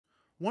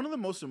One of the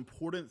most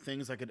important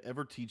things I could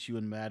ever teach you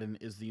in Madden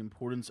is the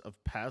importance of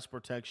pass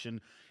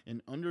protection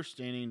and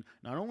understanding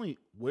not only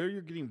where you're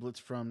getting blitz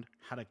from,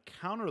 how to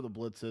counter the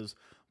blitzes,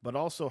 but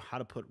also how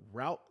to put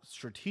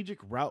strategic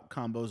route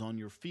combos on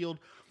your field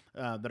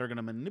that are going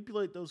to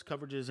manipulate those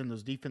coverages and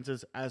those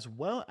defenses, as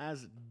well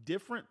as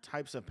different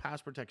types of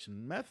pass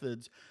protection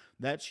methods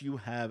that you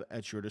have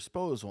at your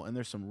disposal. And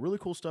there's some really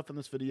cool stuff in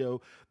this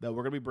video that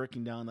we're going to be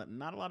breaking down that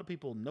not a lot of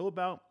people know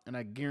about, and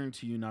I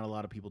guarantee you not a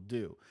lot of people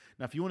do.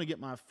 Now, if you want to get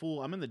my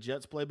full, I'm in the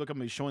Jets playbook. I'm going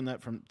to be showing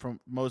that from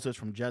Moses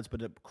from Jets,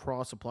 but it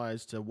cross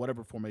applies to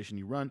whatever formation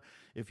you run.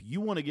 If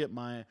you want to get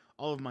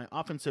all of my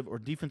offensive or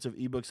defensive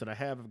ebooks that I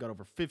have, I've got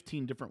over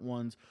 15 different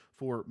ones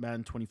for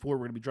Madden 24. We're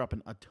going to be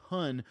dropping a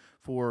ton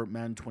for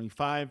Madden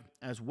 25,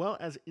 as well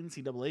as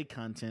NCAA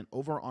content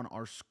over on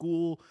our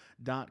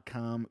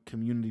school.com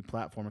community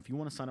platform. If you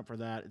want to sign up for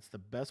that, it's the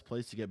best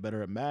place to get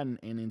better at Madden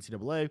and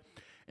NCAA,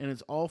 and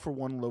it's all for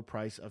one low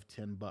price of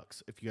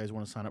 $10. If you guys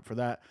want to sign up for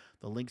that,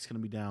 the link's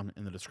going to be down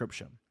in the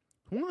description.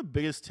 One of the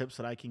biggest tips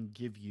that I can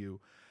give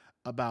you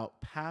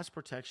about pass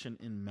protection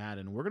in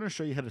Madden, we're going to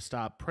show you how to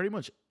stop pretty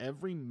much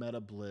every meta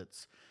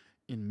blitz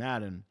in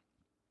Madden,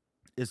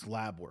 is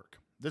lab work.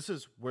 This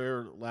is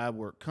where lab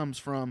work comes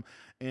from,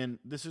 and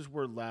this is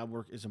where lab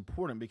work is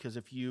important because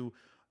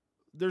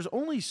there's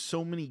only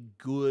so many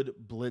good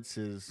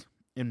blitzes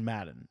in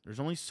Madden. There's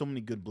only so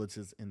many good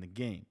blitzes in the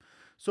game.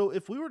 So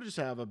if we were to just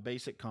have a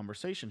basic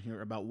conversation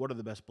here about what are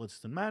the best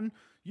blitzes in Madden,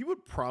 you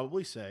would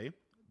probably say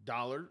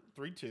dollar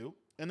 3-2,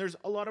 and there's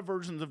a lot of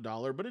versions of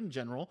dollar, but in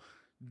general,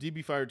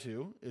 DB Fire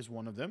 2 is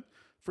one of them.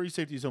 Free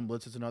safety zone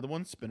blitz is another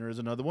one. Spinner is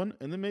another one.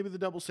 And then maybe the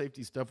double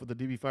safety stuff with the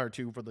DB Fire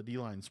 2 for the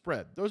D-line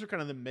spread. Those are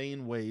kind of the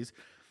main ways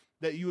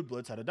that you would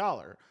blitz at a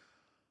dollar.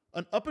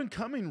 An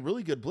up-and-coming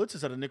really good blitz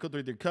is at a nickel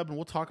 3-3 cub, and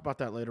we'll talk about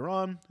that later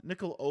on.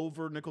 Nickel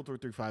over, nickel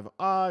 3-3-5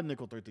 odd,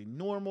 nickel 3-3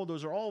 normal.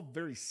 Those are all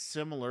very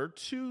similar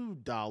to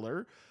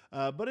dollar,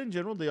 but in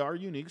general, they are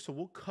unique, so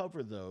we'll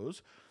cover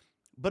those.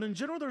 But in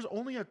general, there's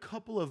only a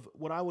couple of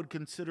what I would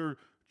consider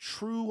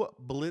true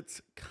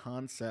blitz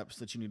concepts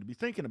that you need to be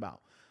thinking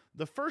about.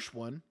 The first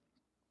one,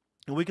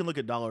 and we can look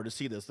at dollar to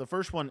see this, the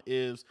first one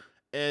is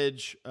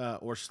edge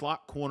or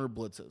slot corner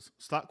blitzes.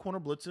 Slot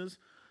corner blitzes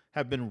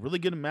have been really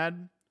good in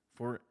Madden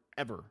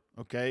forever,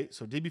 okay?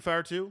 So DB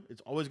Fire 2, it's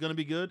always going to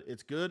be good.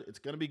 It's good. It's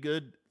going to be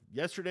good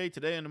yesterday,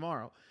 today, and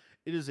tomorrow.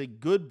 It is a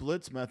good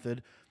blitz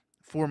method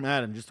for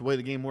Madden, just the way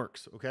the game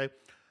works, okay?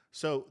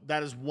 So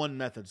that is one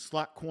method.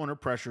 Slot corner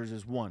pressures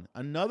is one.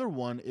 Another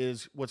one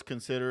is what's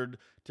considered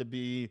to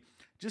be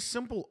just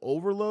simple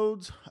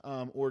overloads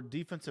or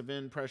defensive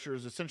end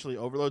pressures, essentially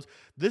overloads.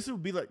 This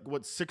would be like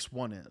what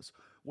 6-1 is,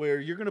 where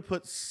you're going to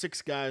put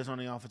 6 guys on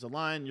the offensive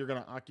line. You're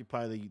going to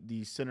occupy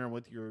the center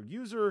with your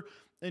user,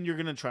 and you're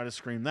going to try to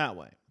screen that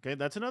way. Okay,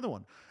 that's another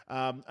one.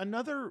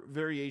 Another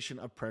variation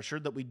of pressure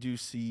that we do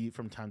see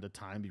from time to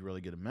time be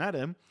really good at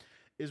Madden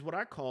is what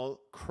I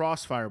call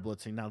crossfire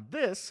blitzing. Now,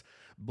 this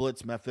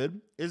blitz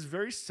method is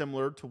very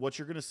similar to what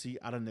you're going to see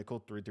out of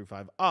nickel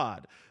 3-5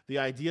 odd. The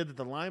idea that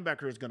the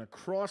linebacker is going to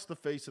cross the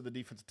face of the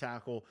defensive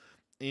tackle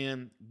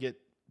and get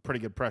pretty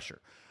good pressure.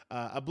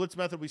 A blitz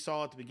method we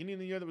saw at the beginning of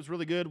the year that was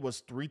really good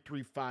was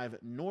 3-3-5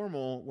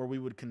 normal, where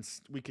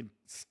we could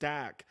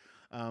stack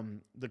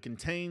the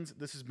contains.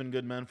 This has been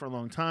good, man, for a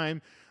long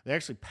time. They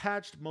actually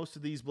patched most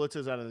of these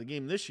blitzes out of the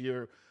game this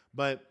year,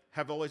 but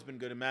have always been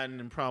good in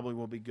Madden and probably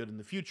will be good in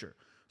the future.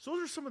 So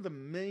those are some of the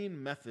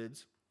main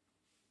methods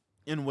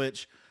in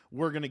which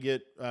we're going to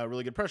get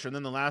really good pressure. And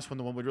then the last one,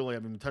 the one we really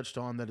haven't even touched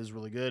on that is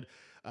really good,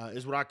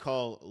 is what I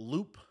call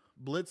loop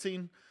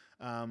blitzing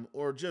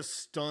or just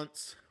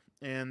stunts.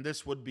 And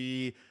this would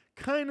be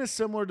kind of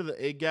similar to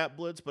the A-gap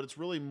blitz, but it's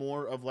really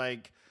more of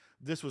like,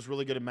 this was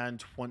really good in Madden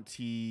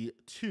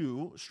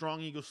 22,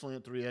 strong eagle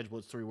slant 3 edge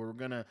blitz 3, where we're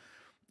going to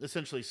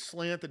essentially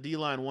slant the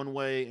D-line one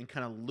way and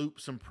kind of loop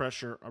some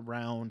pressure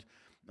around,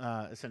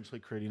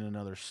 essentially creating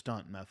another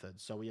stunt method.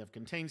 So we have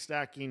contain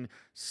stacking,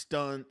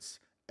 stunts,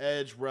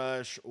 edge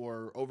rush,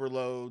 or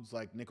overloads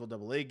like nickel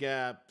double A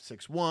gap,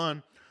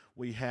 6-1.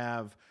 We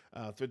have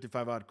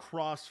 55 odd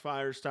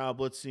crossfire style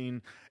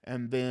blitzing,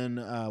 and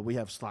then we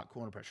have slot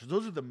corner pressures.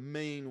 Those are the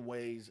main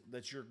ways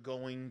that you're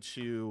going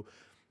to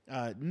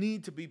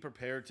need to be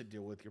prepared to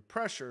deal with your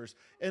pressures.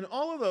 And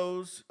all of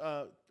those,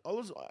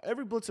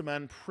 every blitz in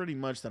Madden pretty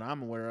much that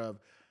I'm aware of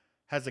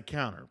has a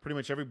counter. Pretty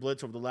much every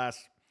blitz over the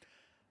last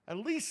at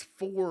least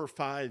 4 or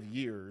 5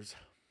 years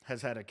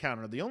has had a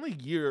counter. The only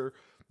year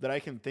that I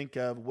can think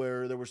of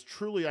where there was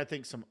truly, I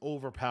think, some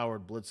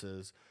overpowered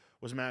blitzes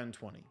was Madden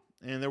 20.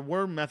 And there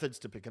were methods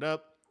to pick it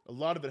up. A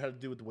lot of it had to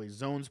do with the way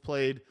zones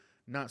played,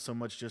 not so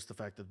much just the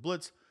fact that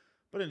blitz.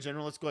 But in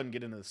general, let's go ahead and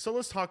get into this. So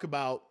let's talk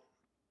about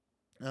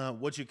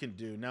what you can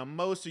do. Now,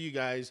 most of you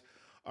guys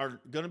are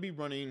going to be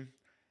running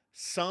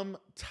some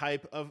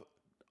type of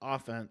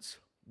offense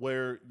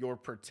where your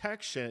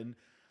protection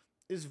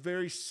is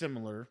very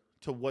similar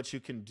to what you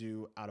can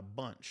do out of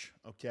bunch,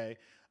 okay?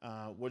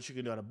 What you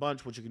can do out of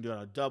bunch, what you can do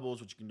out of doubles,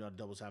 what you can do out of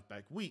doubles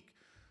halfback weak.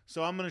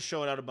 So I'm going to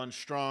show it out of bunch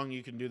strong.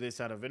 You can do this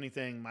out of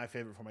anything. My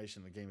favorite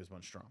formation in the game is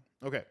bunch strong.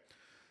 Okay,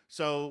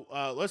 So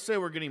let's say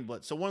we're getting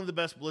blitz. So one of the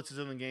best blitzes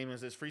in the game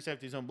is this free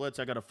safety zone blitz.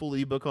 I got a full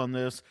ebook on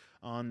this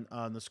on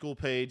the school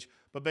page.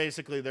 But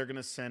basically, they're going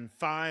to send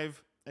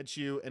 5 at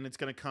you, and it's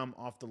going to come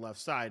off the left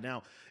side.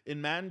 Now, in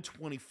Madden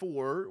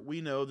 24,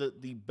 we know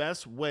that the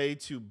best way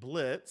to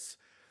blitz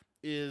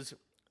is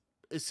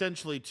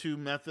essentially 2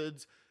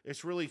 methods.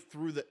 It's really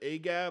through the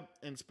A-gap,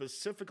 and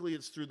specifically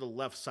it's through the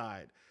left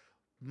side.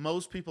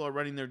 Most people are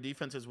running their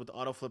defenses with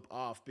auto flip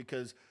off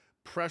because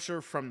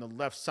pressure from the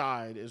left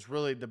side is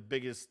really the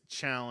biggest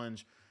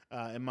challenge,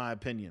 in my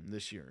opinion,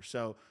 this year.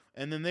 So,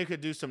 and then they could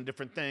do some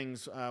different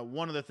things.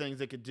 One of the things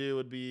they could do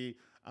would be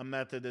a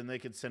method, and they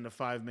could send a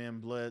 5-man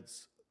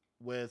blitz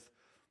with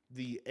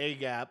the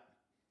A-gap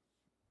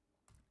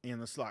in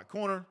the slot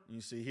corner. You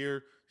see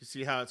here, you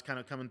see how it's kind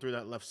of coming through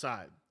that left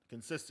side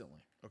consistently,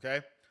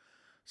 okay?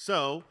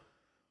 So,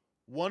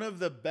 one of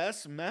the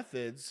best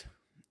methods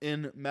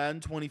in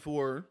Madden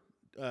 24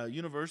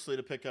 universally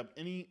to pick up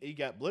any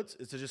A-gap blitz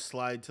is to just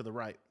slide to the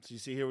right. So you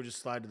see here, we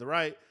just slide to the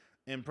right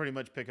and pretty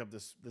much pick up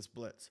this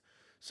blitz.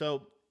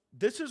 So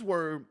this is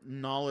where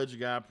knowledge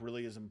gap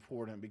really is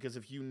important, because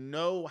if you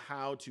know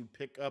how to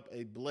pick up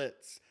a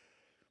blitz,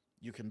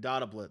 you can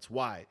dot a blitz.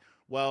 Why?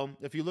 Well,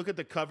 if you look at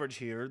the coverage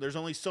here, there's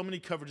only so many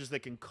coverages they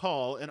can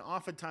call, and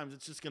oftentimes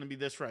it's just going to be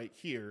this right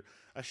here,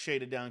 a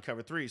shaded down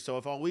cover 3. So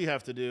if all we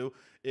have to do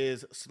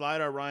is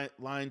slide our right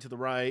line to the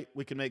right,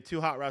 we can make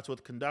 2 hot routes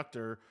with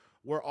conductor.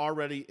 We're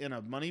already in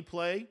a money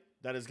play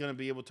that is going to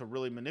be able to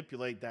really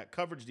manipulate that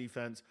coverage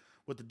defense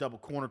with the double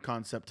corner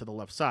concept to the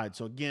left side.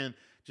 So again,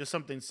 just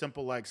something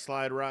simple like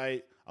slide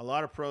right. A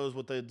lot of pros,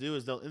 what they do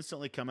is they'll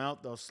instantly come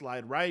out, they'll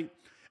slide right,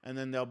 and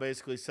then they'll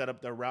basically set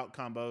up their route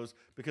combos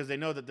because they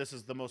know that this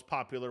is the most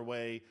popular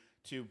way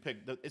to pick.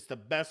 It's the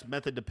best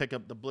method to pick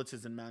up the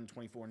blitzes in Madden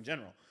 24 in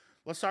general.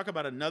 Let's talk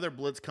about another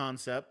blitz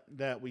concept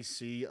that we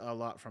see a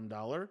lot from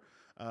Dollar,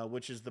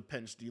 which is the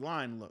pinch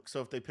D-line look.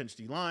 So if they pinch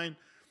D-line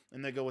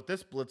and they go with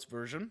this blitz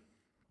version,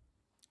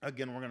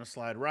 again, we're going to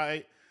slide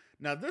right.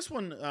 Now, this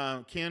one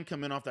can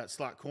come in off that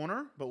slot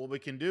corner, but what we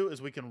can do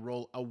is we can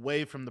roll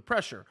away from the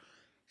pressure.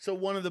 So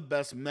one of the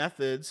best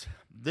methods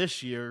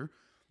this year,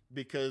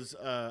 because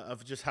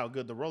of just how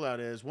good the rollout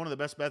is, one of the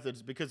best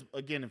methods, because,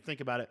 again, if think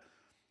about it,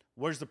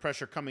 where's the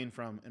pressure coming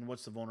from and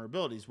what's the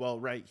vulnerabilities? Well,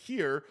 right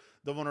here,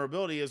 the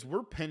vulnerability is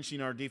we're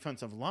pinching our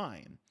defensive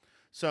line.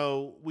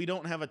 So we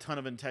don't have a ton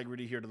of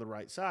integrity here to the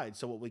right side.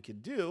 So what we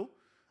could do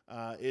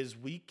is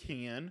we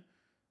can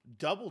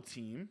double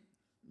team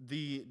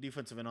the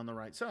defensive end on the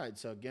right side.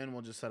 So again,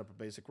 we'll just set up a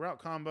basic route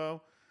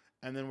combo,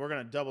 and then we're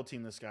going to double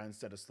team this guy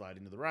instead of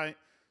sliding to the right.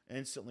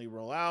 Instantly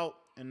roll out,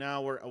 and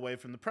now we're away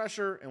from the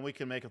pressure, and we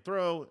can make a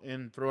throw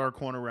and throw our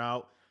corner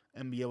route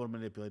and be able to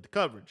manipulate the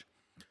coverage.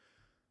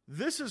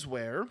 This is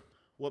where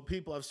what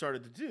people have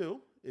started to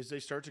do is they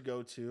start to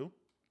go to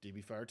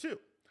DB Fire 2.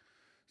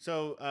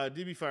 So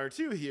DB Fire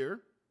 2 here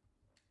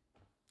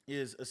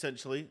is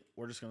essentially,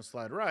 we're just going to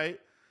slide right.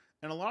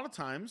 And a lot of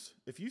times,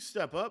 if you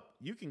step up,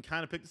 you can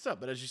kind of pick this up.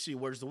 But as you see,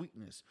 where's the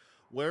weakness?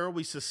 Where are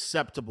we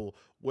susceptible?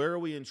 Where are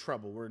we in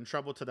trouble? We're in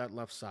trouble to that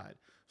left side.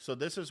 So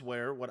this is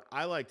where what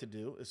I like to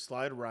do is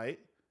slide right,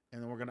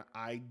 and then we're going to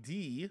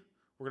ID.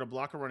 We're going to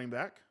block a running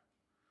back,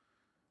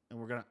 and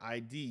we're going to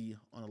ID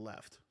on the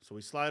left. So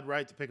we slide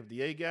right to pick up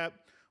the A-gap.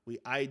 We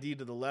ID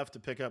to the left to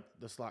pick up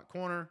the slot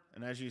corner.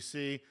 And as you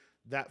see,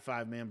 that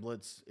 5-man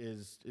blitz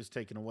is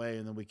taken away,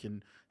 and then we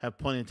can have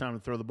plenty of time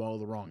to throw the ball to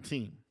the wrong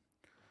team.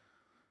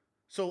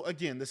 So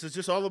again, this is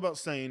just all about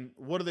saying,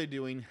 what are they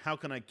doing? How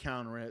can I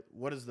counter it?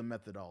 What is the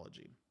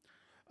methodology?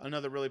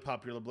 Another really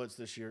popular blitz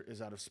this year is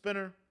out of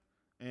spinner,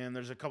 and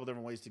there's a couple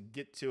different ways to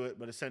get to it,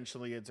 but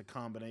essentially it's a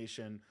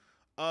combination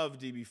of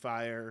DB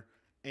Fire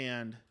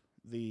and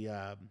the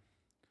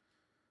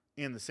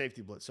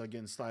safety blitz. So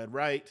again, slide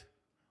right,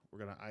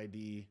 we're going to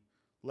ID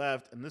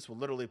left, and this will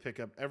literally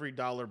pick up every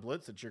dollar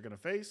blitz that you're going to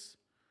face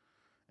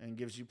and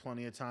gives you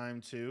plenty of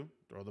time to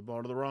throw the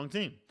ball to the wrong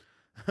team.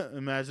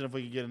 Imagine if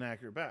we could get an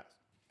accurate pass.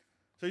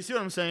 So you see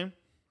what I'm saying?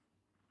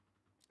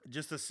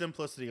 Just the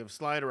simplicity of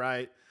slide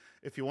right.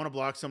 If you want to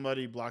block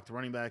somebody, block the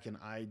running back and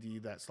ID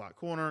that slot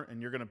corner, and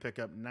you're going to pick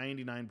up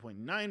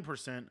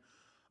 99.9%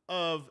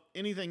 of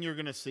anything you're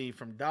going to see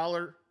from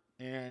Dollar.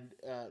 And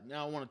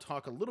now I want to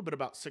talk a little bit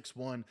about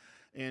 6-1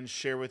 and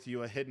share with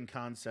you a hidden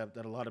concept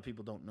that a lot of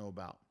people don't know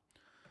about.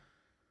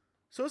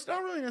 So it's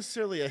not really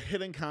necessarily a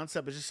hidden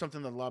concept. It's just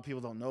something that a lot of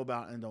people don't know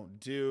about and don't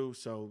do.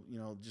 So, you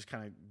know, just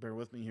kind of bear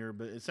with me here.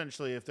 But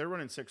essentially, if they're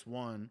running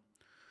 6-1,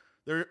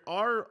 there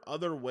are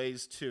other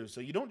ways too.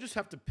 So you don't just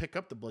have to pick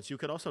up the blitz. You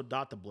could also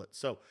dot the blitz.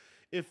 So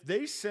if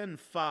they send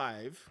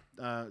 5,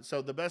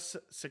 so the best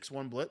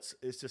 6-1 blitz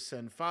is to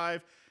send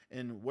 5.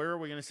 And where are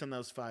we going to send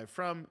those 5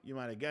 from? You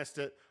might have guessed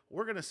it.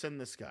 We're going to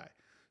send this guy.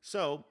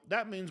 So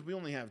that means we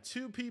only have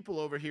 2 people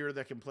over here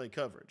that can play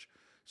coverage.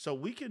 So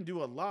we can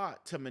do a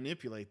lot to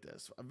manipulate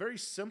this. A very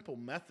simple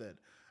method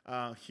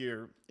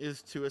here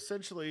is to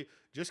essentially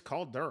just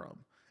call Durham.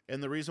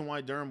 And the reason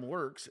why Durham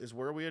works is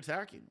where are we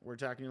attacking? We're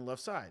attacking the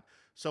left side.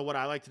 So what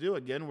I like to do,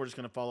 again, we're just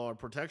going to follow our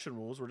protection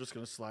rules. We're just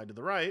going to slide to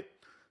the right,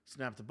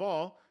 snap the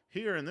ball.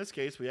 Here in this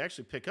case, we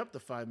actually pick up the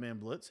 5-man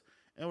blitz,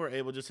 and we're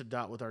able just to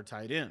dot with our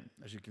tight end,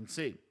 as you can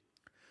see.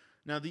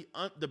 Now,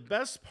 the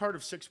best part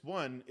of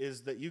 6-1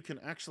 is that you can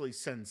actually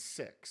send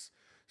 6.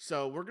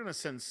 So we're going to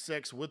send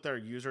 6 with our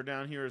user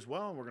down here as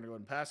well, and we're going to go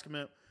ahead and pass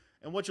commit.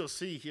 And what you'll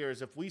see here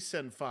is if we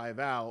send 5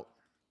 out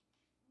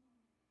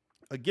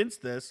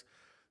against this,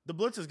 the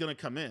blitz is going to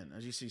come in.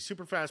 As you see,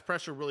 super fast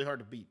pressure, really hard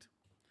to beat.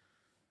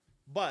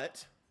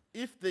 But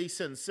if they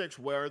send 6,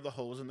 where are the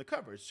holes in the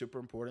coverage? Super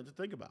important to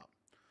think about.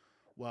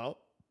 Well,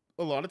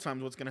 a lot of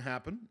times what's going to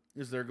happen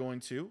is they're going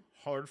to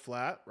hard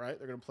flat, right?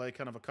 They're going to play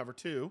kind of a cover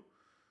 2,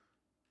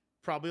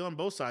 probably on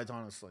both sides,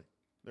 honestly.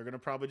 They're going to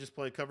probably just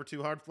play cover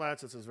 2 hard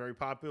flats. This is very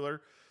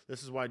popular.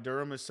 This is why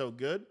Durham is so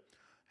good.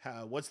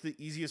 What's the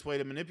easiest way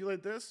to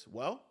manipulate this?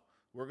 Well,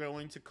 we're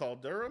going to call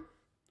Durham.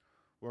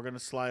 We're going to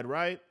slide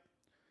right.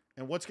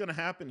 And what's going to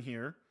happen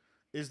here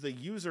is the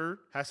user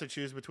has to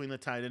choose between the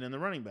tight end and the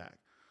running back.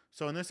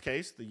 So in this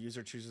case, the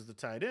user chooses the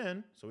tight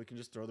end, so we can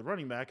just throw the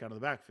running back out of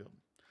the backfield.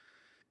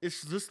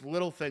 It's just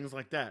little things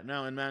like that.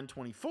 Now, in Madden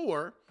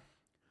 24,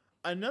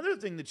 another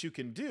thing that you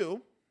can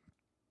do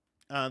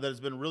that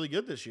has been really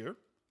good this year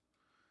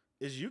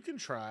is you can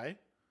try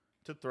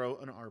to throw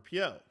an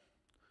RPO.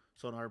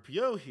 So an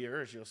RPO here,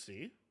 as you'll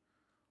see,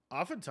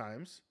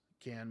 oftentimes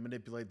can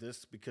manipulate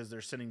this because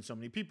they're sending so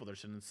many people. They're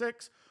sending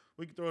 6.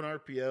 We can throw an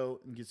RPO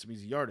and get some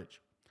easy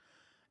yardage.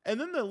 And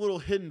then the little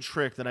hidden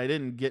trick that I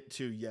didn't get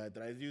to yet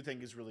that I do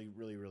think is really,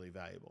 really, really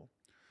valuable.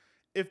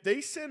 If they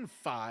send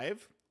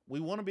 5, we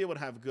want to be able to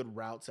have good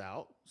routes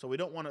out. So we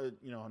don't want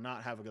to,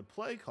 not have a good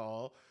play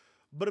call.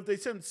 But if they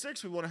send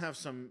 6, we want to have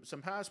some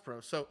pass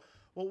pro. So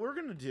what we're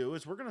going to do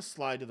is we're going to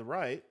slide to the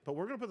right, but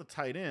we're going to put the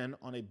tight end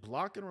on a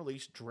block and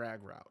release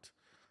drag route.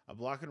 A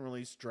block and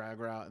release drag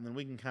route, and then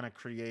we can kind of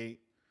create,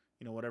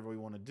 whatever we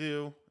want to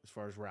do as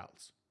far as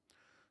routes.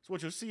 So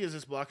what you'll see is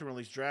this block and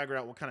release drag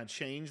route will kind of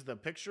change the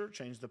picture,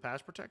 change the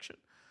pass protection.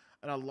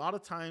 And a lot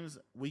of times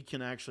we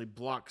can actually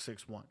block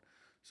 6-1.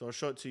 So I'll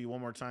show it to you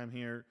one more time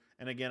here.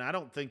 And again, I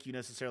don't think you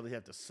necessarily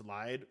have to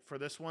slide for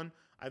this one.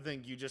 I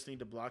think you just need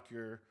to block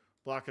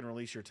and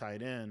release your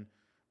tight end.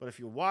 But if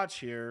you watch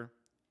here,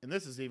 and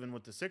this is even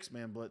with the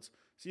 6-man blitz,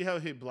 see how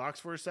he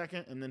blocks for a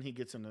second and then he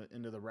gets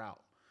into the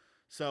route.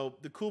 So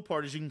the cool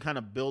part is you can kind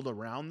of build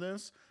around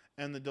this,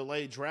 and the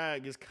delay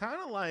drag is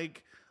kind of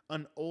like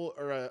an old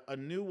or a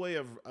new way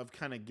of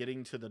kind of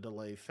getting to the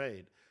delay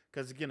fade.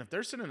 Because again, if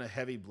they're sending a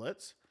heavy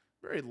blitz,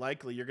 very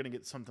likely you're going to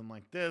get something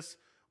like this,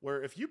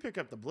 where if you pick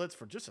up the blitz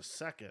for just a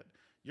second,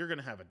 you're going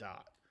to have a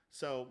dot.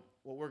 So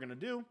what we're going to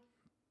do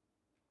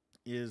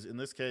is, in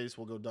this case,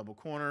 we'll go double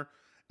corner,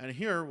 and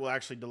here we'll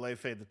actually delay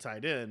fade the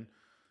tight end,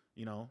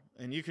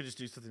 and you could just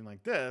do something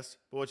like this.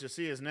 But what you'll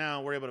see is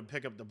now we're able to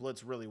pick up the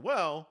blitz really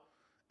well,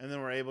 and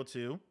then we're able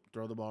to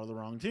throw the ball to the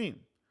wrong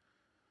team.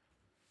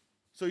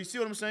 So you see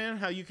what I'm saying?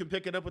 How you can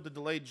pick it up with the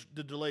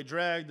delay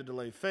drag, the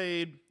delay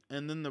fade,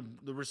 and then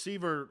the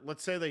receiver,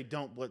 let's say they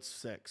don't blitz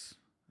 6.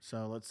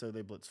 So let's say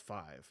they blitz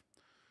 5.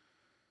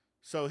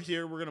 So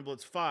here we're going to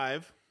blitz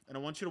 5, and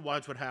I want you to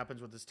watch what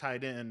happens with this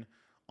tight end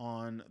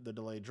on the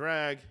delay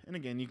drag. And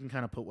again, you can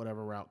kind of put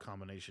whatever route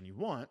combination you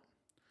want.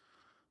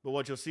 But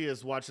what you'll see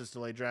is, watch this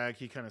delay drag.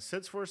 He kind of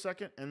sits for a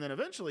second, and then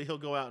eventually he'll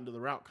go out into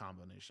the route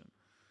combination.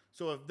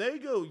 So if they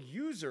go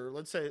user,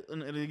 let's say,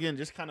 and again,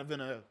 just kind of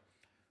in a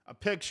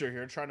picture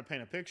here, trying to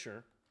paint a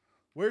picture,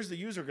 where's the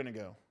user going to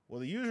go? Well,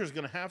 the user is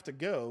going to have to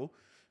go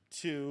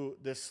to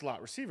this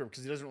slot receiver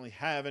because he doesn't really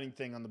have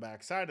anything on the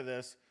back side of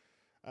this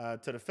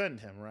to defend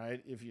him,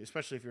 right?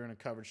 Especially if you're in a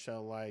coverage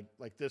shell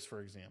like this,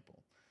 for example.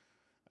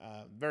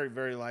 Very,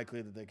 very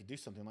likely that they could do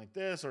something like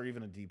this, or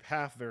even a deep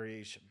half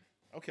variation.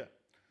 Okay,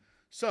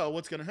 so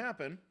what's going to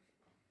happen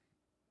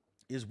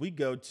is we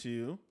go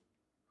to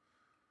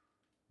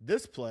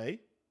this play,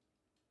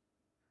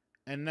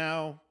 and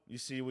now you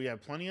see we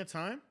have plenty of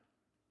time,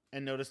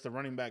 and notice the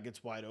running back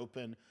gets wide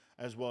open,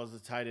 as well as the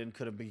tight end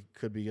could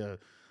be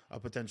a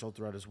potential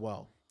threat as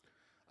well.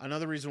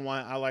 Another reason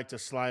why I like to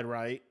slide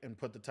right and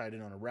put the tight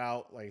end on a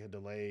route, like a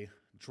delay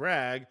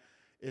drag,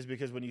 is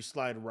because when you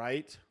slide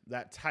right,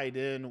 that tight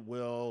end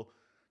will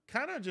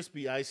kind of just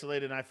be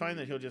isolated. And I find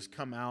that he'll just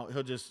come out.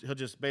 He'll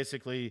just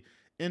basically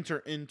enter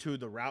into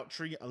the route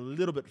tree a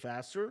little bit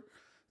faster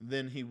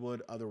than he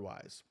would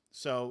otherwise.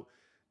 So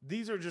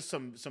these are just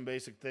some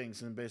basic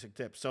things and basic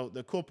tips. So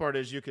the cool part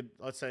is you could,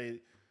 let's say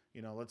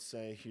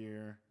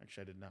here,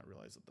 actually I did not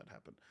realize that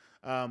happened.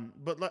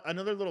 But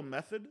another little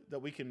method that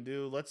we can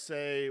do, let's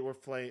say we're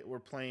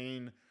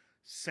playing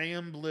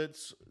Sam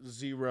Blitz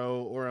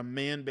 0 or a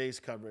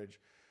man-based coverage.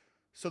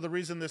 So the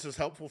reason this is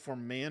helpful for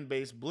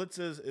man-based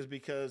blitzes is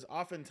because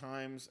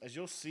oftentimes, as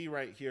you'll see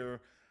right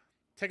here,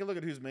 take a look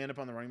at who's manned up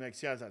on the running back.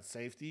 See how that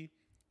safety?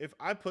 If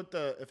I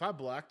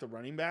block the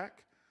running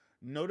back,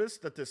 notice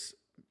that this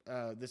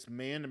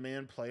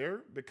man-to-man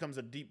player becomes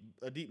a deep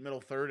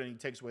middle third, and he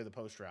takes away the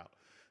post route.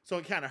 So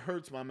it kind of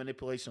hurts my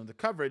manipulation of the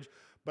coverage,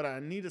 but I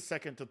need a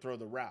second to throw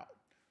the route.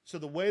 So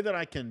the way that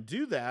I can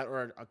do that,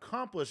 or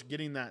accomplish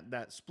getting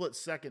that split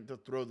second to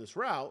throw this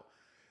route,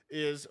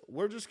 is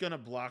we're just going to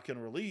block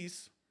and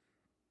release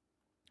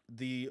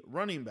the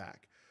running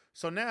back.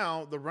 So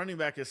now the running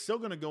back is still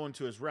going to go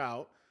into his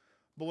route,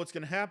 but what's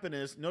going to happen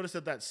is, notice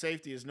that that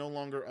safety is no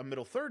longer a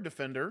middle third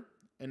defender,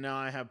 and now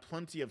I have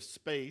plenty of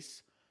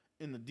space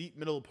in the deep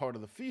middle part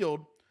of the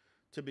field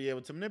to be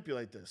able to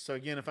manipulate this. So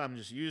again, if I'm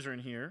just user in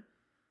here,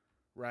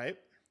 right,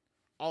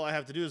 all I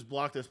have to do is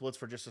block this blitz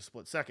for just a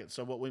split second.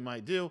 So what we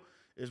might do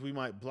is we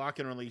might block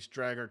and release,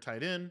 drag our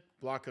tight end,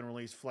 block and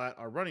release flat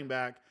our running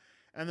back,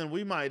 and then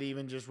we might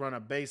even just run a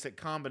basic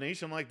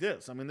combination like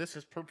this. I mean, this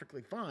is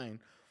perfectly fine.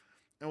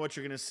 And what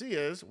you're going to see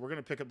is we're going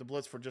to pick up the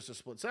blitz for just a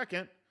split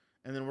second,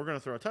 and then we're going to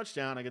throw a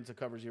touchdown against a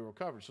cover zero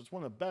coverage. So it's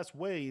one of the best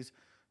ways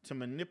to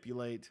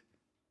manipulate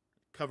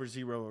cover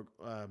zero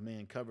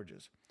man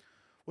coverages.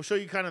 We'll show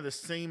you kind of the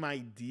same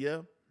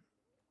idea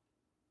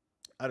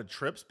out of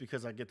trips,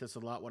 because I get this a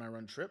lot when I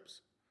run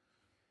trips.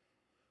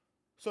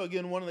 So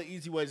again, one of the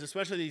easy ways,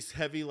 especially these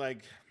heavy,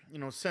 like, you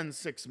know, send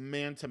six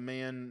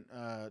man-to-man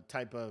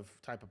type of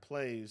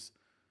plays,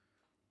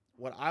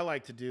 what I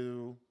like to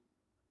do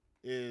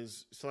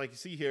is, so like you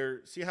see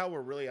here, see how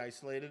we're really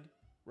isolated,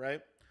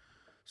 right?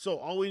 So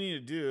all we need to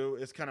do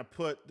is kind of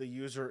put the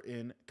user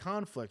in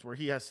conflict where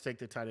he has to take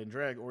the tight end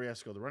drag or he has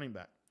to go to the running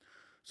back.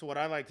 So what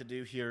I like to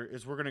do here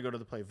is we're going to go to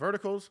the play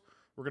verticals.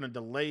 We're going to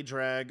delay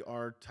drag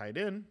our tight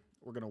end.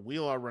 We're going to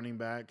wheel our running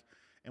back,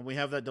 and we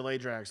have that delay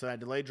drag. So that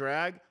delay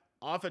drag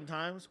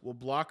oftentimes will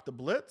block the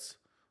blitz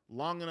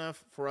long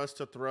enough for us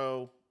to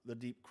throw the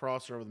deep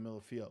crosser over the middle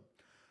of the field.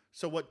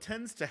 So what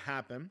tends to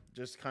happen,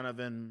 just kind of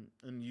in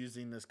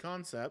using this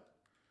concept,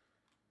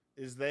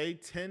 is they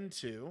tend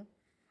to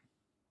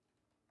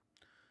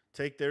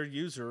take their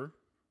user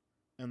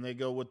and they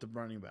go with the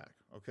running back,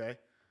 okay?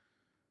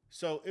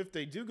 So if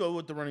they do go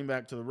with the running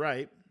back to the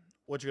right,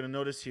 what you're going to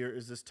notice here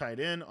is this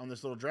tight end on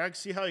this little drag.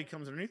 See how he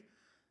comes underneath?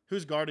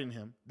 Who's guarding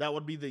him? That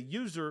would be the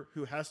user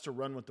who has to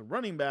run with the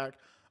running back.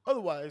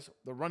 Otherwise,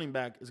 the running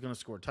back is going to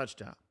score a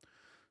touchdown.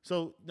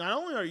 So not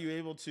only are you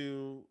able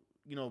to,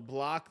 you know,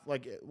 block,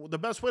 like the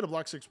best way to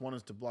block 6-1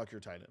 is to block your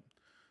tight end.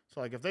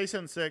 So like if they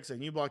send 6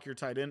 and you block your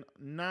tight end,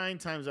 9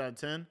 times out of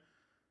 10,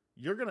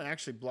 you're going to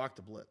actually block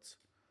the blitz.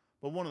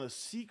 But one of the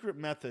secret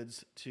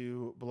methods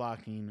to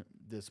blocking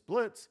this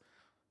blitz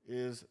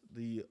is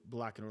the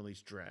block and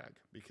release drag,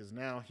 because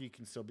now he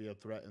can still be a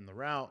threat in the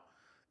route.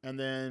 And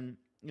then,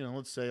 you know,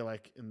 let's say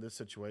like in this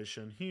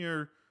situation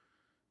here,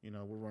 you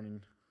know, we're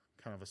running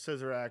kind of a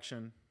scissor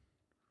action.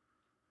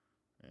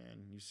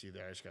 And you see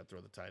there, I just got to throw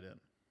the tight end.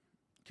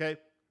 Okay.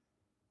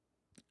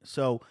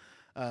 So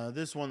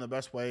this is one of the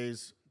best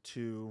ways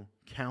to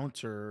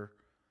counter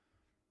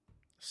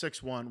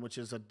 6-1, which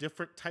is a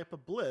different type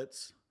of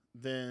blitz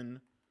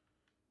than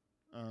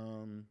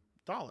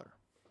dollar.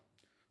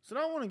 So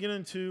now I want to get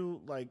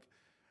into like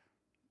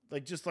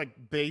just like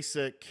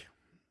basic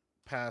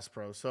pass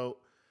pro. So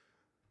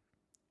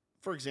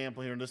for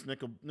example, here in this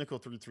nickel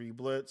 3-3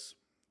 blitz,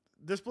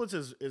 this blitz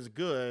is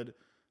good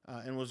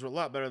and was a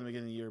lot better than the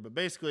beginning of the year. But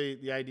basically,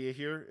 the idea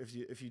here,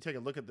 if you take a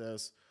look at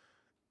this,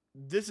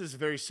 this is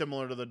very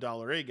similar to the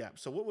dollar A gap.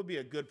 So what would be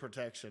a good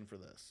protection for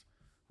this?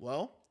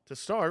 Well, to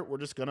start, we're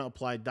just going to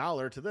apply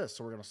dollar to this.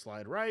 So we're going to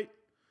slide right,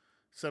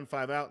 send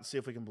 5 out, and see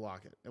if we can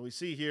block it. And we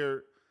see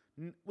here,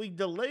 we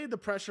delayed the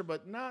pressure,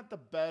 but not the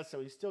best, so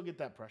we still get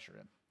that pressure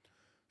in.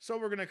 So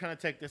we're going to kind of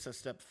take this a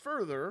step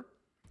further,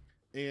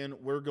 and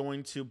we're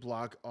going to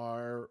block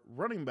our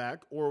running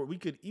back, or we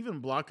could even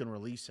block and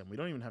release him. We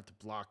don't even have to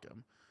block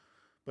him.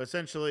 But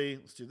essentially,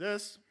 let's do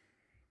this.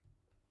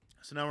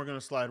 So now we're going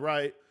to slide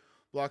right,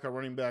 block our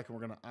running back, and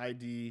we're going to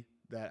ID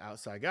that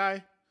outside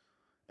guy.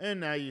 And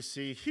now you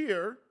see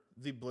here,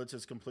 the blitz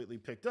is completely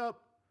picked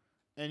up,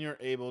 and you're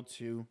able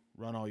to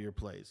run all your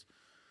plays.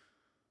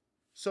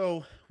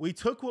 So we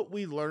took what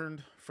we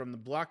learned from the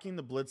blocking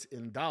the blitz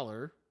in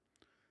dollar,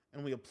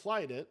 and we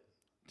applied it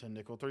to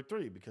nickel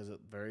 3-3 because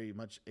it's very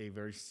much a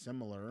very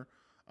similar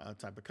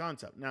type of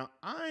concept. Now,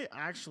 I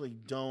actually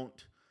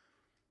don't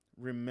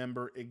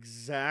remember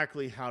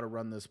exactly how to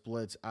run this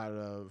blitz out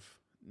of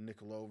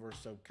nickel over,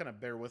 so kind of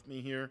bear with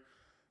me here.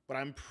 But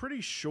I'm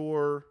pretty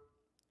sure,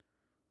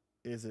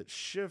 is it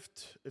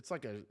shift? It's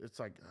like I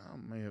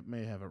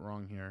may have it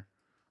wrong here.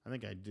 I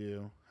think I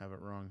do have it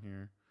wrong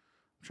here.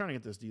 I'm trying to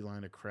get this D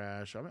line to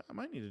crash. I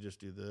might need to just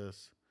do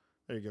this.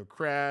 There you go,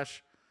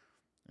 crash.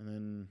 And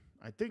then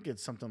I think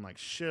it's something like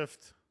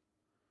shift.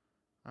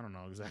 I don't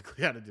know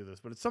exactly how to do this,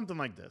 but it's something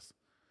like this.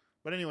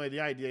 But anyway, the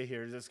idea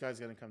here is this guy's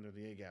going to come through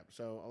the A gap.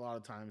 So a lot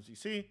of times you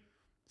see,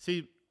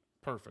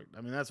 perfect.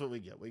 I mean, that's what we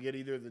get. We get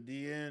either the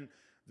DN,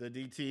 the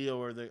DT,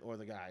 or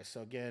the guy.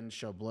 So again,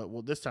 show blitz.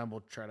 Well, this time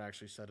we'll try to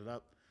actually set it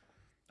up.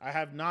 I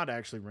have not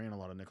actually ran a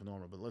lot of nickel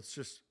normal, but let's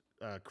just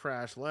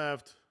crash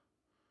left.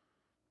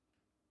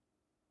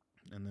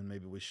 And then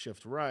maybe we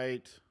shift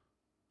right.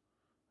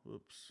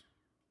 Whoops.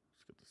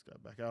 Let's get this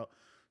guy back out.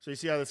 So you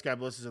see how this guy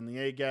blitzes in the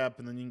A gap,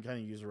 and then you can kind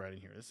of use it right in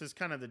here. This is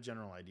kind of the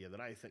general idea that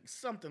I think.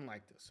 Something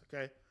like this,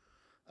 okay?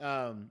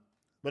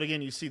 But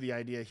again, you see the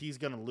idea. He's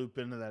going to loop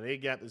into that A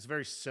gap. It's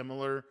very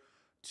similar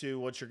to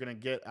what you're going to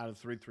get out of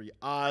 3-3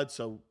 odd.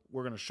 So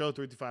we're going to show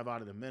 3-5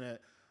 odd in a minute.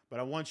 But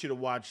I want you to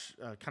watch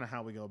kind of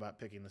how we go about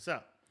picking this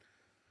up.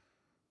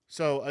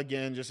 So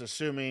again, just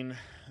assuming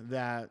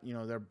that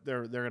they're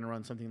going to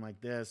run something like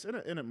this, and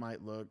it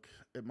might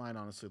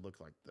honestly look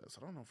like this.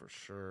 I don't know for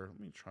sure. Let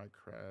me try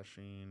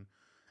crashing.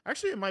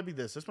 Actually, it might be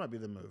this. This might be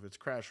the move. It's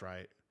crash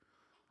right.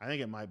 I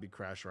think it might be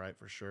crash right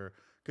for sure.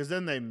 Because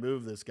then they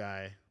move this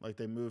guy, like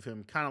they move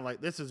him kind of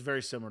like this is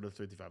very similar to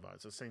 335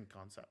 odds. It's the same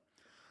concept.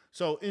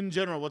 So in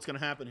general, what's going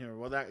to happen here?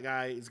 Well, that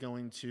guy is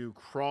going to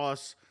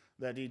cross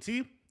that DT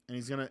and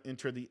he's going to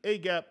enter the A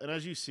gap. And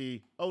as you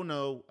see, oh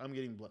no, I'm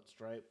getting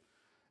blitzed, right?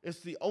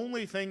 It's the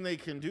only thing they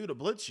can do to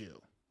blitz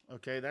you.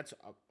 Okay, that's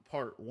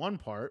one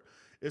part.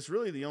 It's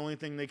really the only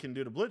thing they can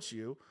do to blitz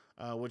you,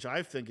 which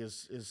I think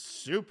is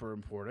super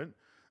important.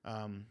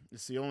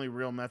 It's the only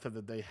real method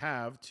that they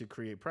have to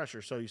create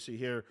pressure. So you see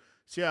here,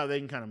 see how they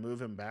can kind of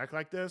move him back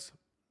like this?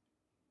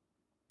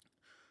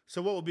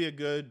 So where will be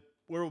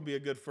a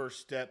good first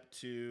step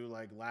to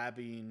like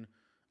labbing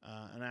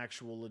an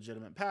actual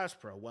legitimate pass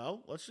pro?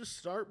 Well, let's just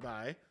start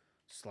by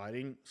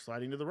sliding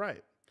to the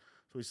right.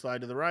 So we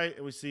slide to the right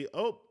and we see,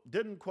 oh,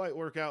 didn't quite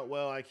work out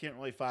well. I can't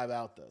really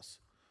 5-out this.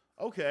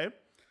 Okay,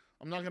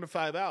 I'm not going to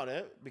 5-out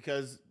it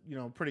because,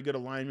 pretty good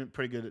alignment,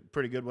 pretty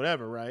good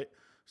whatever, right?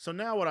 So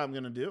now what I'm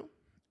going to do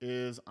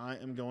is I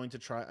am going to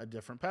try a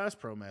different pass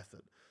pro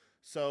method.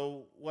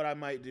 So what I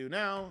might do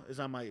now is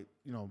I might,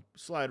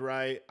 slide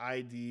right,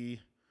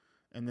 ID,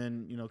 and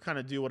then, kind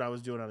of do what I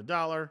was doing on a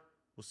dollar.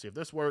 We'll see if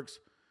this works.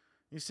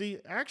 You see,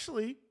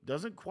 actually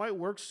doesn't quite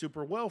work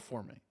super well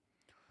for me.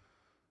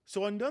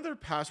 So another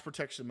pass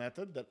protection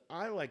method that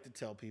I like to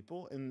tell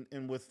people,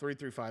 and with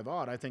 335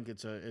 odd, I think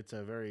it's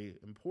a very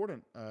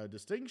important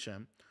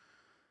distinction.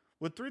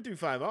 With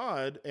 335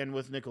 odd and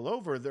with nickel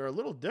over, they're a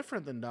little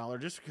different than dollar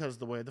just because of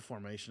the way the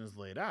formation is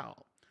laid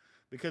out.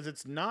 Because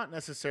it's not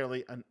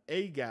necessarily an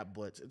A-gap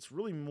blitz. It's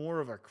really more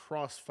of a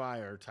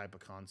crossfire type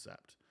of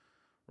concept,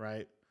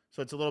 right?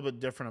 So it's a little bit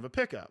different of a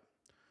pickup.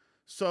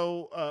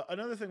 So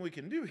another thing we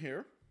can do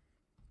here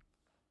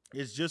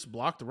is just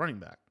block the running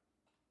back.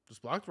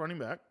 Just block the running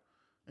back.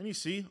 And you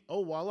see,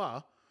 oh,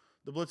 voila,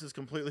 the blitz is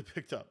completely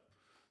picked up.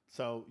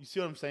 So you see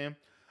what I'm saying?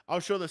 I'll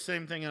show the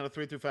same thing out of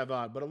 335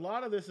 odd. But a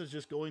lot of this is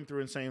just going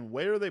through and saying,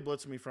 where are they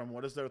blitzing me from?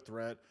 What is their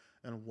threat?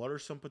 And what are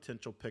some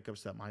potential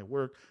pickups that might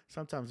work?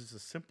 Sometimes it's the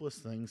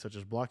simplest things, such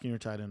as blocking your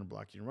tight end and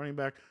blocking your running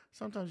back.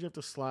 Sometimes you have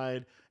to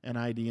slide and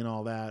ID and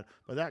all that.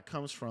 But that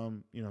comes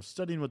from,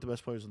 studying what the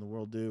best players in the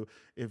world do.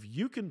 If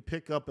you can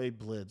pick up a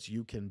blitz,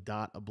 you can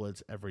dot a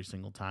blitz every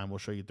single time. We'll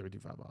show you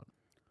 335 odd.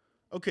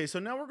 Okay, so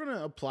now we're going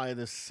to apply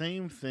the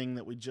same thing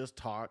that we just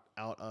taught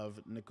out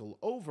of nickel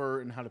over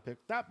and how to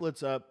pick that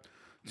blitz up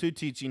to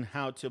teaching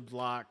how to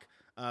block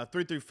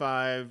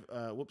 335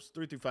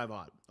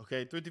 odd.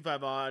 Okay,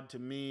 335 odd to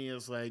me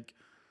is like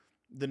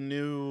the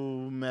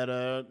new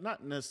meta,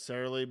 not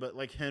necessarily, but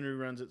like Henry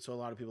runs it, so a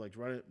lot of people like to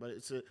run it. But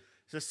it's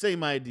the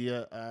same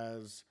idea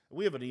as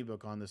we have an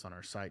ebook on this on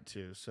our site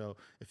too. So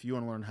if you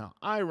want to learn how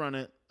I run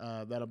it,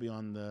 that'll be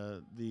on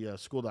the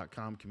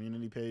school.com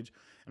community page.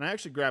 And I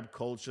actually grabbed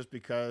Colts just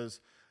because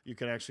you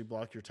can actually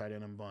block your tight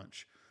end in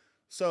bunch.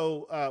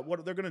 So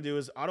what they're going to do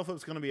is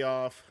autoflip's going to be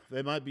off.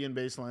 They might be in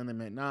baseline. They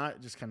may not.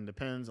 It just kind of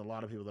depends. A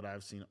lot of people that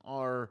I've seen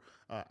are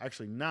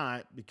actually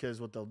not,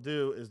 because what they'll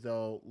do is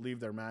they'll leave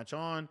their match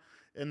on,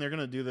 and they're going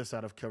to do this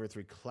out of cover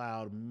 3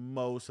 cloud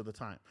most of the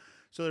time.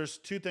 So there's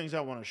two things I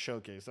want to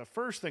showcase. The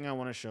first thing I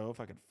want to show, if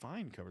I can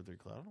find cover 3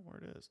 cloud, I don't know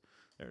where it is.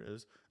 There it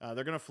is.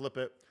 They're going to flip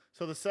it.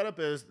 So the setup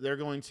is they're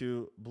going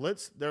to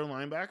blitz their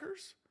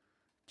linebackers,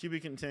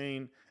 QB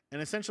contain,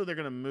 and essentially they're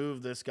going to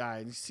move this guy.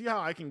 And you see how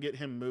I can get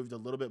him moved a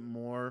little bit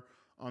more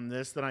on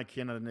this than I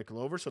can at a nickel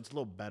over, so it's a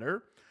little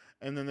better.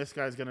 And then this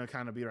guy's going to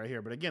kind of be right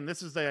here. But again,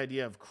 this is the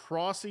idea of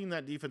crossing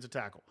that defensive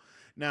tackle.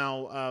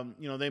 Now,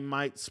 they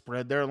might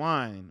spread their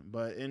line,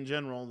 but in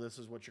general, this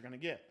is what you're going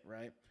to get,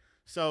 right?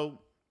 So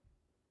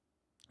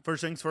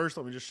first things first,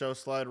 let me just show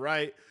slide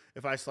right.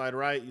 If I slide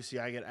right, you see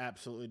I get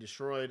absolutely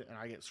destroyed, and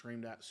I get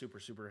screamed at super,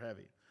 super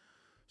heavy.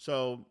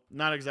 So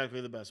not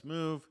exactly the best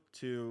move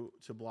to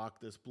block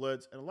this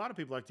blitz. And a lot of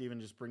people like to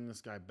even just bring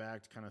this guy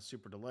back to kind of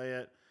super delay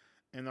it.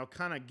 And they'll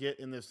kind of get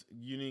in this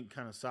unique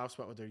kind of soft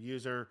spot with their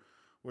user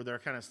where they're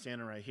kind of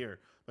standing right here.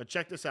 But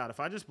check this out. If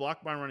I just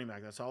block my running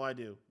back, that's all I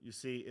do. You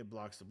see it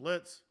blocks the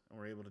blitz, and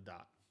we're able to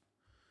dot.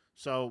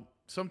 So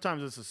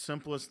sometimes it's the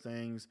simplest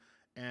things.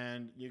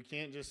 And you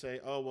can't just say,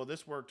 oh, well,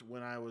 this worked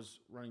when I was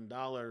running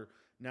dollar,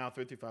 now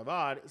 335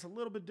 odd. It's a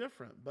little bit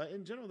different. But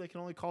in general, they can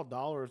only call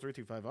dollar or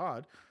 335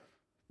 odd.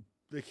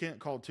 They can't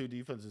call two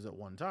defenses at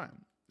one time.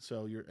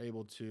 So you're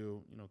able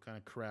to, kind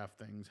of craft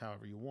things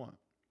however you want.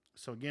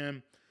 So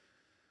again,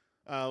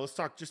 let's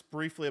talk just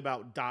briefly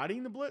about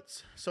dotting the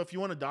blitz. So if you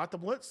want to dot the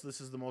blitz, this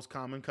is the most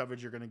common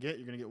coverage you're going to get.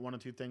 You're going to get one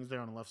of two things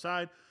there on the left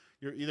side.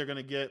 You're either going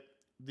to get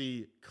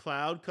the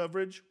cloud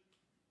coverage,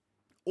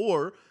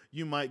 or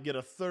you might get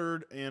a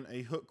third and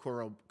a hook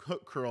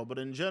curl. But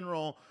in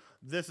general,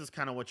 this is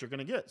kind of what you're going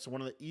to get. So one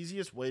of the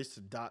easiest ways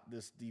to dot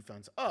this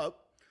defense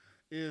up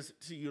is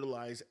to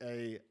utilize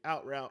a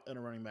out route and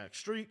a running back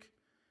streak,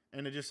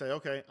 and to just say,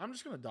 okay, I'm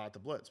just going to dot the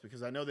blitz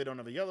because I know they don't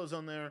have a yellow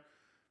zone there.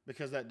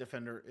 because that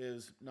defender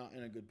is not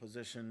in a good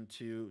position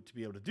to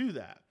be able to do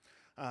that.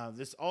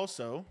 This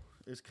also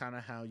is kind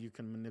of how you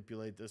can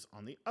manipulate this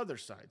on the other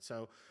side.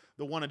 So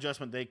the one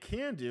adjustment they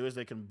can do is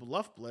they can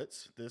bluff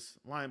blitz this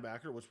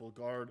linebacker, which will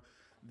guard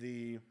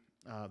the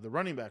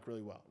running back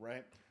really well,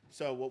 right?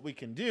 So what we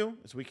can do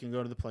is we can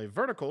go to the play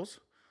verticals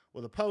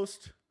with a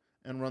post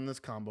and run this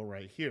combo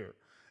right here.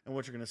 And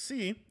what you're going to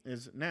see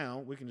is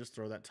now we can just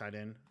throw that tight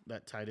end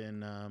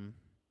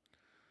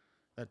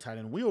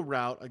wheel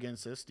route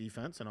against this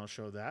defense, and I'll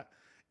show that.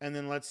 And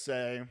then let's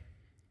say, let me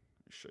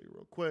show you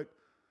real quick.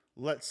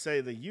 Let's say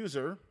the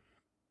user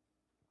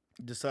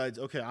decides,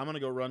 okay, I'm going to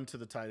go run to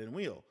the tight end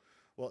wheel.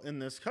 Well, in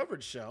this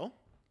coverage shell,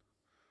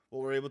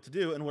 what we're able to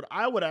do, and what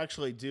I would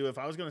actually do if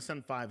I was going to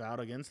send 5 out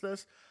against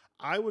this,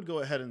 I would go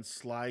ahead and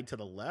slide to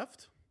the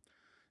left,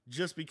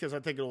 just because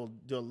I think it'll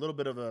do a little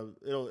bit of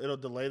it'll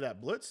delay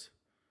that blitz.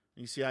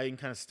 You see how you can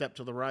kind of step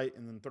to the right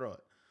and then throw it.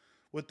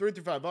 With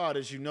 3-5 odd,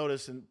 as you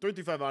notice, and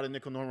 3-5 odd and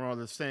nickel normal are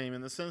the same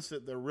in the sense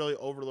that they're really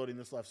overloading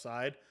this left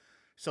side.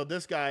 So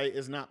this guy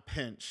is not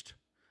pinched.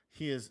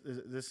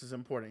 This is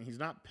important. He's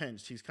not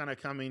pinched. He's kind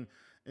of coming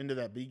into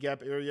that B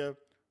gap area,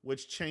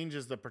 which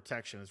changes the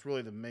protection. It's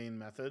really the main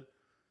method.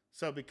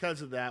 So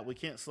because of that, we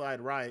can't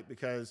slide right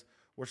because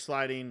we're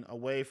sliding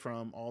away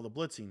from all the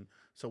blitzing.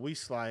 So we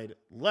slide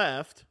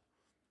left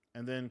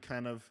and then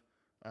kind of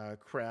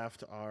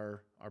craft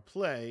our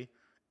play,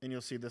 and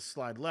you'll see this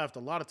slide left a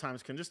lot of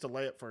times can just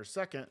delay it for a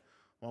second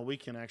while we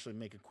can actually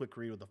make a quick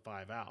read with a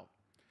 5 out.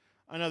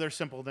 Another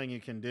simple thing you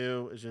can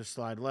do is just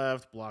slide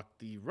left, block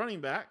the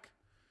running back,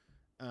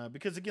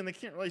 because again, they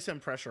can't really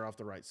send pressure off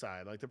the right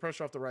side. Like the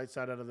pressure off the right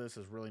side out of this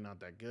is really not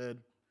that good.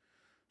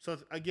 So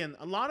again,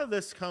 a lot of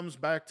this comes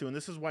back to, and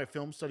this is why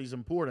film study is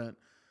important,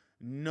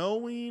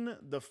 knowing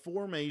the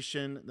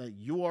formation that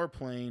you are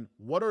playing,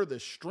 what are the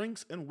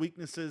strengths and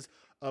weaknesses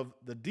of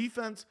the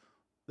defense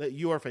that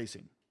you are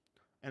facing.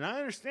 And I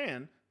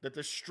understand that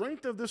the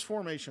strength of this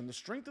formation, the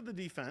strength of the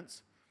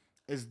defense,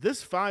 is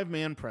this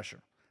 5-man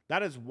pressure.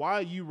 That is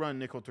why you run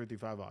nickel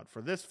 3-5 odd,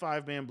 for this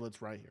 5-man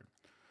blitz right here.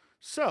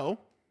 So,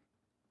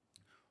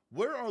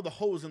 where are the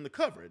holes in the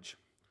coverage?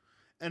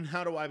 And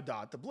how do I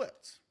dot the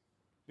blitz?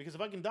 Because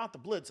if I can dot the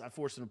blitz, I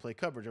force them to play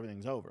coverage,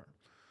 everything's over.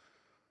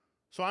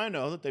 So I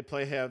know that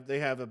they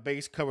have a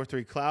base cover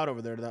 3 cloud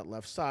over there to that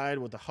left side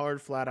with the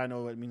hard flat. I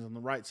know what it means on the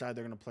right side.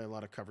 They're going to play a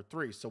lot of cover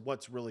 3. So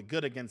what's really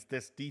good against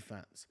this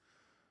defense?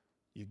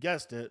 You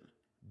guessed it.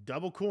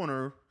 Double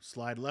corner,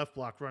 slide left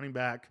block running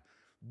back.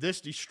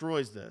 This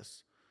destroys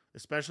this,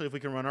 especially if we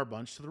can run our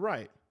bunch to the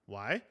right.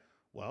 Why?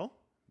 Well,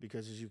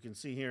 because as you can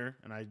see here,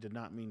 and I did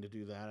not mean to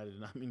do that. I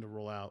did not mean to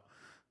roll out.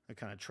 I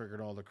kind of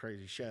triggered all the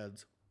crazy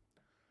sheds.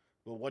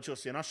 But what you'll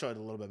see, and I'll show it a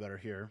little bit better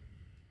here.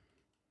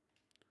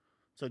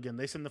 So again,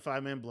 they send the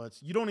 5-man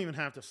blitz. You don't even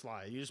have to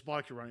slide. You just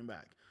block your running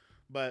back.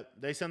 But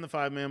they send the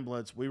 5-man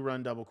blitz. We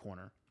run double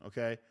corner,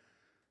 okay?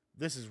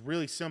 This is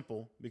really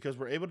simple because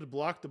we're able to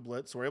block the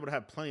blitz. So we're able to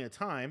have plenty of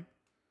time.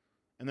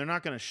 And they're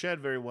not going to shed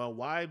very well.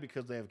 Why?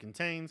 Because they have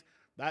contains.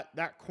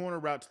 That corner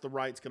route to the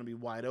right is going to be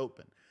wide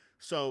open.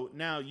 So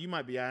now you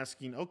might be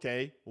asking,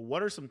 okay, well,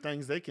 what are some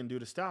things they can do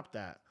to stop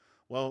that?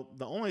 Well,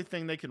 the only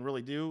thing they can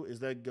really do is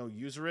they go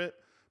user it.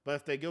 But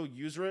if they go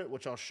user it,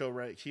 which I'll show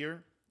right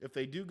here, if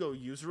they do go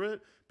user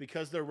it,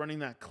 because they're running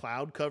that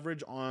cloud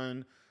coverage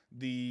on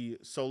the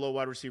solo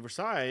wide receiver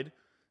side,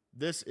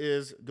 this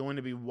is going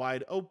to be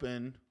wide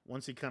open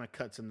once he kind of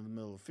cuts into the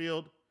middle of the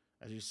field,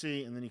 as you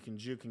see, and then he can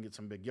juke and get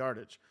some big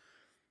yardage.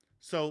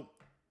 So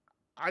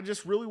I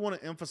just really want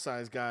to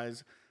emphasize,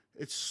 guys,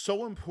 it's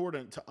so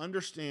important to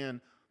understand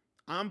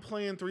I'm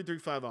playing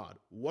 3-3-5 odd.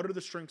 What are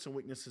the strengths and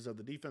weaknesses of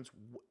the defense?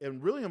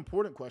 And really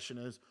important question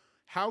is,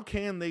 how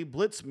can they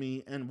blitz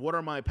me, and what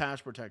are my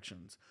pass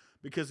protections?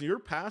 Because your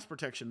pass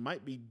protection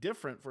might be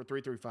different for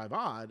 3-3-5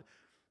 odd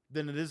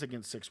than it is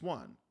against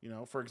 6-1. You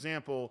know, for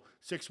example,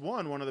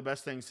 6-1, one of the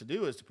best things to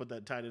do is to put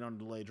that tight end on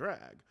delay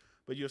drag.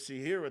 But you'll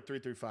see here with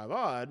 3-3-5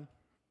 odd,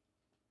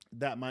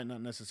 that might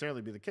not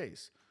necessarily be the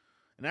case.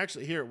 And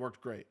actually here it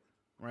worked great,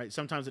 right?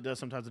 Sometimes it does,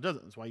 sometimes it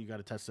doesn't. That's why you got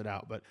to test it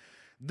out. But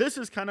this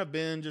has kind of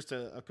been just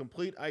a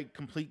complete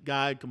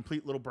guide,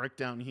 complete little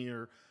breakdown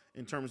here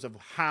in terms of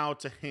how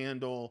to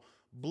handle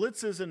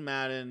blitzes in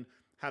Madden,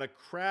 how to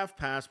craft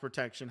pass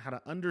protection, how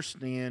to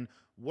understand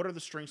what are the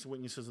strengths and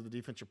weaknesses of the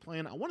defense you're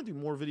playing. I want to do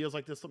more videos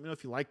like this. Let me know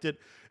if you liked it.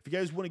 If you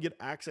guys want to get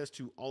access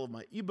to all of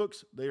my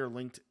ebooks, they are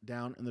linked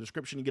down in the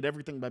description. You get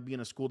everything by being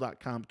a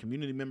school.com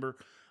community member.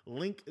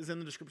 Link is in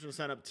the description to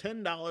sign up.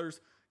 $10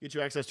 get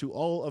you access to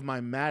all of my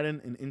Madden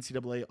and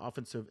NCAA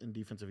offensive and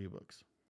defensive ebooks.